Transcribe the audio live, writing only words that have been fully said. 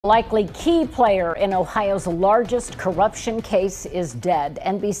Likely key player in Ohio's largest corruption case is dead.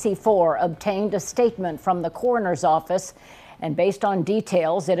 NBC4 obtained a statement from the coroner's office, and based on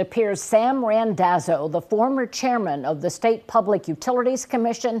details, it appears Sam Randazzo, the former chairman of the State Public Utilities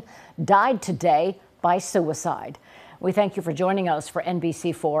Commission, died today by suicide. We thank you for joining us for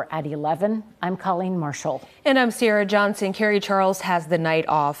NBC4 at 11. I'm Colleen Marshall. And I'm Sierra Johnson. Carrie Charles has the night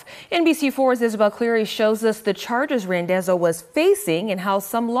off. NBC4's Isabel Cleary shows us the charges Randazzo was facing and how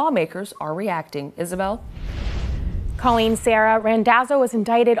some lawmakers are reacting. Isabel? Colleen, Sarah, Randazzo was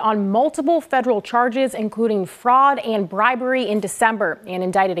indicted on multiple federal charges, including fraud and bribery in December, and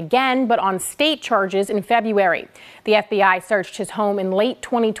indicted again, but on state charges in February. The FBI searched his home in late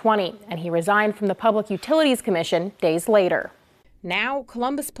 2020, and he resigned from the Public Utilities Commission days later. Now,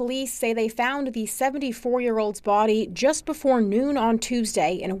 Columbus police say they found the 74-year-old's body just before noon on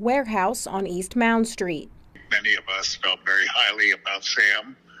Tuesday in a warehouse on East Mound Street. Many of us felt very highly about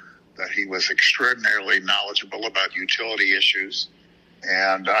Sam, that he was extraordinarily knowledgeable about utility issues,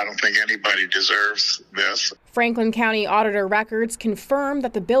 and I don't think anybody deserves this. Franklin County auditor records confirm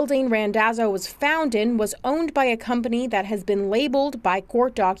that the building Randazzo was found in was owned by a company that has been labeled by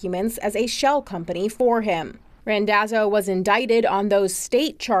court documents as a shell company for him. Randazzo was indicted on those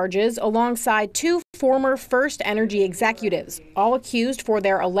state charges alongside two former First Energy executives, all accused for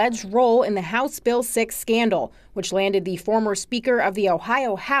their alleged role in the House Bill 6 scandal, which landed the former Speaker of the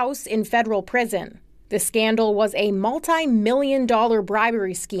Ohio House in federal prison. The scandal was a multi-million-dollar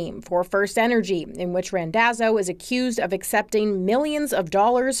bribery scheme for First Energy, in which Randazzo is accused of accepting millions of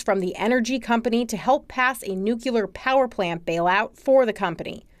dollars from the energy company to help pass a nuclear power plant bailout for the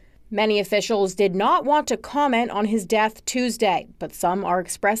company. Many officials did not want to comment on his death Tuesday, but some are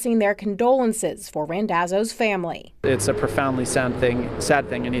expressing their condolences for Randazzo's family. It's a profoundly sad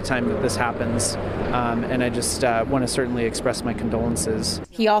thing anytime that this happens, and I just want to certainly express my condolences.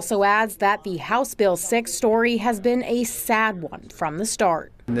 He also adds that the House Bill 6 story has been a sad one from the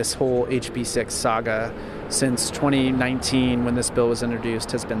start. This whole HB 6 saga since 2019, when this bill was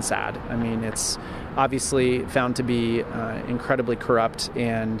introduced, has been sad. I mean, it's obviously found to be incredibly corrupt,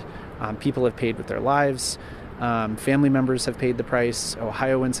 and people have paid with their lives. Family members have paid the price.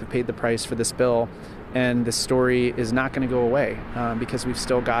 Ohioans have paid the price for this bill. And this story is not going to go away because we've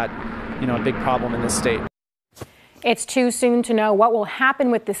still got, a big problem in this state. It's too soon to know what will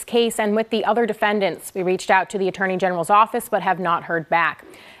happen with this case and with the other defendants. We reached out to the Attorney General's office but have not heard back.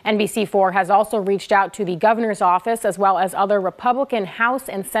 NBC4 has also reached out to the governor's office as well as other Republican House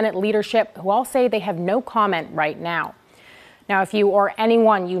and Senate leadership who all say they have no comment right now. Now, if you or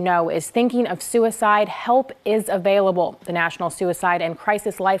anyone you know is thinking of suicide, help is available. The National Suicide and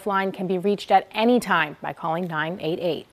Crisis Lifeline can be reached at any time by calling 988.